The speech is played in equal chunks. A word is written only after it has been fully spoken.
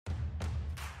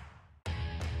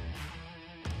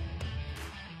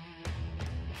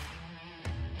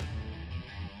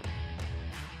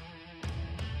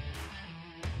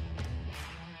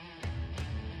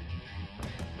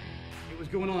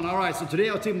what's going on? All right, so today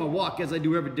I'll take my walk as I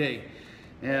do every day.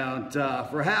 And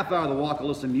for a half hour of the walk, I'll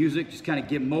listen to music, just kind of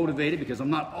get motivated because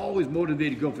I'm not always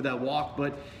motivated to go for that walk,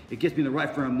 but it gets me in the right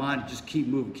frame of mind to just keep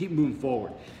moving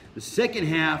forward. The second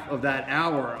half of that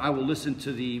hour, I will listen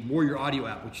to the Warrior Audio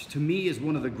app, which to me is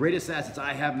one of the greatest assets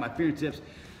I have at my fingertips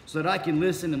so that I can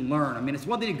listen and learn. I mean, it's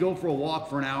one thing to go for a walk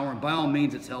for an hour, and by all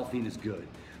means, it's healthy and it's good.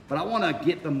 But I want to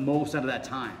get the most out of that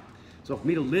time. So for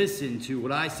me to listen to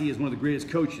what I see as one of the greatest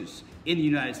coaches in the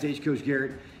United States, Coach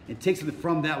Garrett, and take something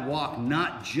from that walk,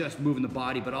 not just moving the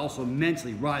body, but also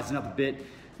mentally rising up a bit,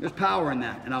 there's power in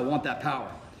that, and I want that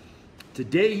power.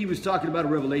 Today he was talking about a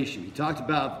revelation. He talked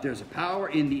about there's a power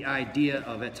in the idea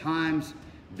of at times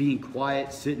being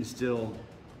quiet, sitting still,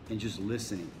 and just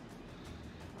listening.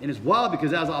 And it's wild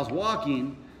because as I was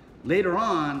walking, later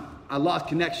on, I lost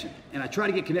connection. And I tried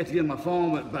to get connected again on my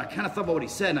phone, but I kind of thought about what he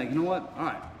said, and you know what? All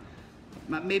right.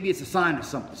 Maybe it's a sign or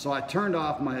something. So I turned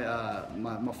off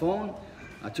my phone,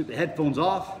 I took the headphones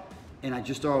off, and I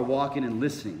just started walking and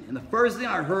listening. And the first thing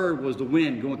I heard was the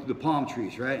wind going through the palm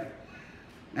trees, right?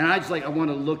 And I just I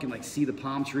wanted to look and see the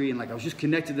palm tree, and I was just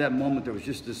connected to that moment. There was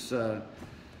just this, I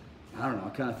don't know,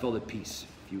 I kind of felt at peace,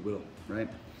 if you will, right?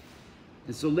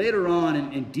 And so later on,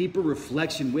 in deeper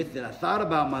reflection with it, I thought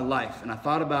about my life, and I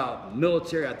thought about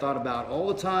military, I thought about all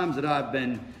the times that I've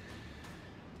been,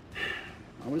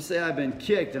 I want to say I've been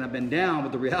kicked and I've been down,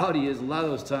 but the reality is a lot of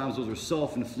those times those are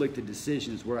self-inflicted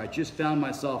decisions where I just found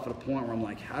myself at a point where I'm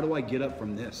like, how do I get up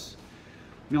from this?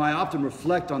 You know, I often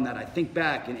reflect on that. I think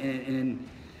back, and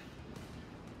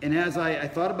as I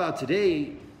thought about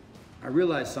today, I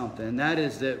realized something, and that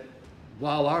is that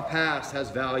while our past has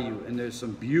value and there's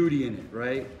some beauty in it,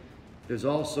 right? There's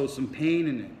also some pain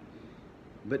in it,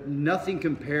 but nothing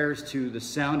compares to the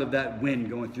sound of that wind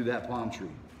going through that palm tree,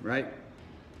 right?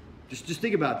 Just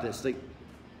think about this. Like,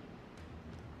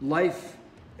 life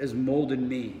has molded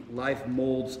me. Life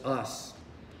molds us.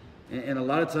 And a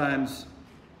lot of times,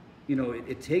 you know,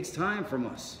 it takes time from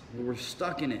us. We're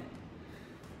stuck in it.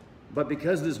 But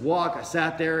because of this walk, I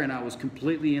sat there and I was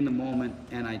completely in the moment,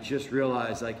 and I just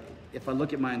realized, like, if I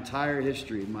look at my entire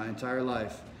history, my entire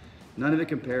life, none of it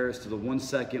compares to the 1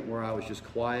 second where I was just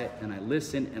quiet and I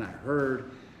listened and I heard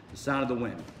the sound of the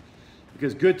wind.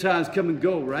 Because good times come and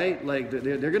go, right? Like,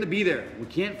 they're going to be there. We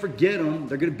can't forget them.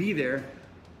 They're going to be there.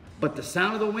 But the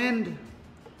sound of the wind,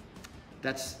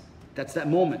 that's that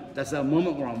moment. That's that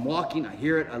moment where I'm walking, I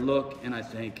hear it, I look, and I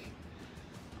think,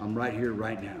 I'm right here,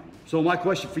 right now. So my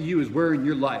question for you is, where in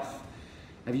your life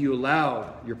have you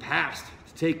allowed your past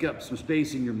to take up some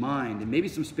space in your mind and maybe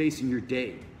some space in your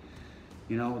day?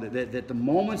 You know, that the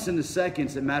moments and the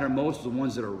seconds that matter most are the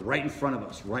ones that are right in front of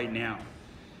us right now.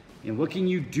 And what can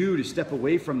you do to step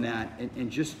away from that and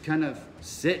just kind of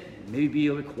sit, maybe be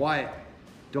a little quiet,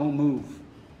 don't move,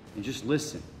 and just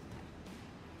listen?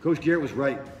 Coach Garrett was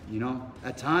right, you know.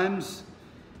 At times,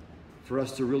 for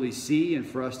us to really see and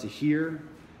for us to hear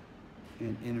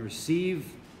and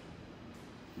receive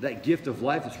that gift of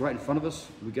life that's right in front of us,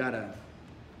 we gotta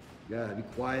be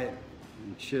quiet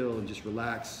and chill and just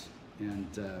relax and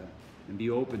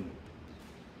be open.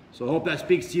 So I hope that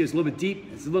speaks to you. It's a little bit deep.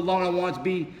 It's a little longer than I want it to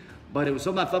be. But it was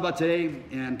something I thought about today,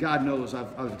 and God knows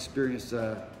I've experienced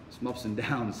some ups and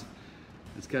downs.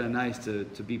 It's kind of nice to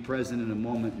be present in a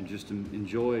moment and just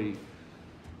enjoy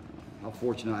how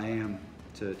fortunate I am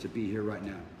to be here right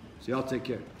now. So y'all take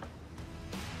care.